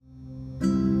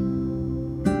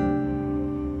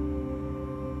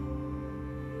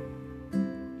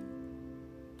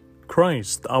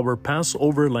Christ, our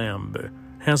Passover lamb,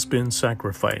 has been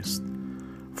sacrificed.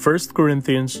 1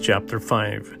 Corinthians chapter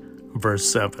 5,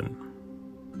 verse 7.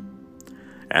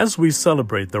 As we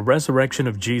celebrate the resurrection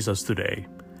of Jesus today,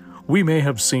 we may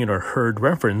have seen or heard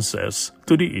references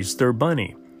to the Easter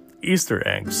bunny, Easter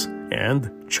eggs,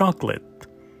 and chocolate.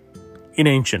 In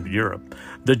ancient Europe,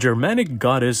 the Germanic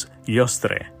goddess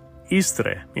Jostre,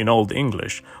 Istre in Old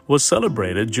English, was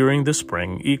celebrated during the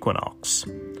spring equinox.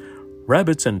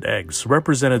 Rabbits and eggs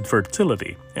represented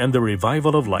fertility and the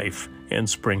revival of life in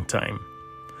springtime.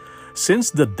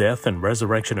 Since the death and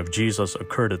resurrection of Jesus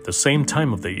occurred at the same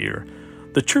time of the year,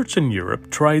 the Church in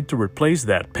Europe tried to replace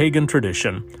that pagan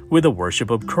tradition with the worship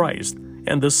of Christ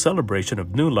and the celebration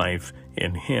of new life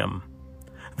in Him.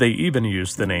 They even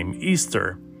used the name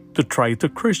Easter to try to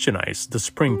Christianize the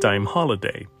springtime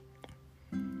holiday.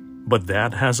 But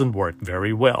that hasn't worked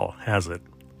very well, has it?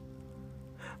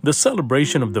 The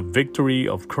celebration of the victory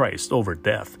of Christ over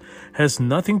death has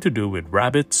nothing to do with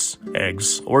rabbits,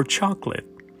 eggs, or chocolate.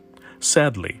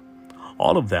 Sadly,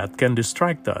 all of that can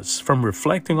distract us from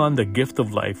reflecting on the gift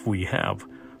of life we have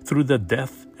through the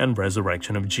death and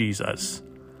resurrection of Jesus.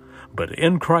 But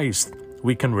in Christ,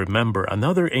 we can remember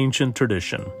another ancient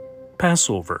tradition,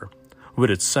 Passover, with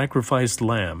its sacrificed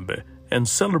lamb and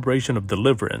celebration of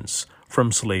deliverance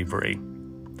from slavery.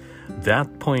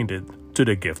 That pointed to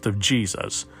the gift of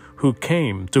Jesus, who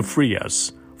came to free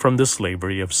us from the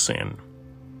slavery of sin.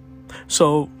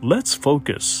 So let's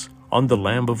focus on the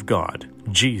Lamb of God,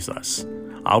 Jesus,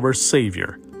 our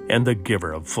Savior and the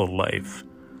giver of full life,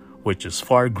 which is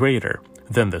far greater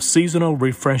than the seasonal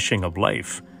refreshing of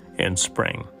life in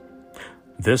spring.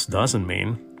 This doesn't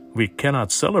mean we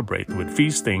cannot celebrate with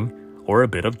feasting or a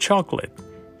bit of chocolate,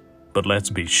 but let's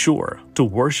be sure to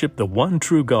worship the one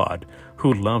true God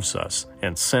who loves us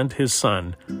and sent His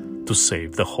Son to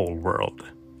save the whole world.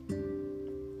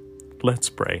 Let's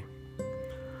pray.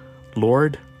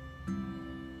 Lord,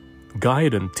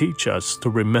 guide and teach us to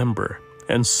remember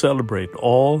and celebrate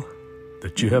all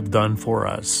that You have done for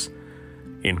us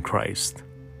in Christ.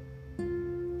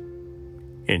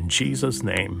 In Jesus'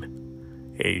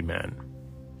 name, amen.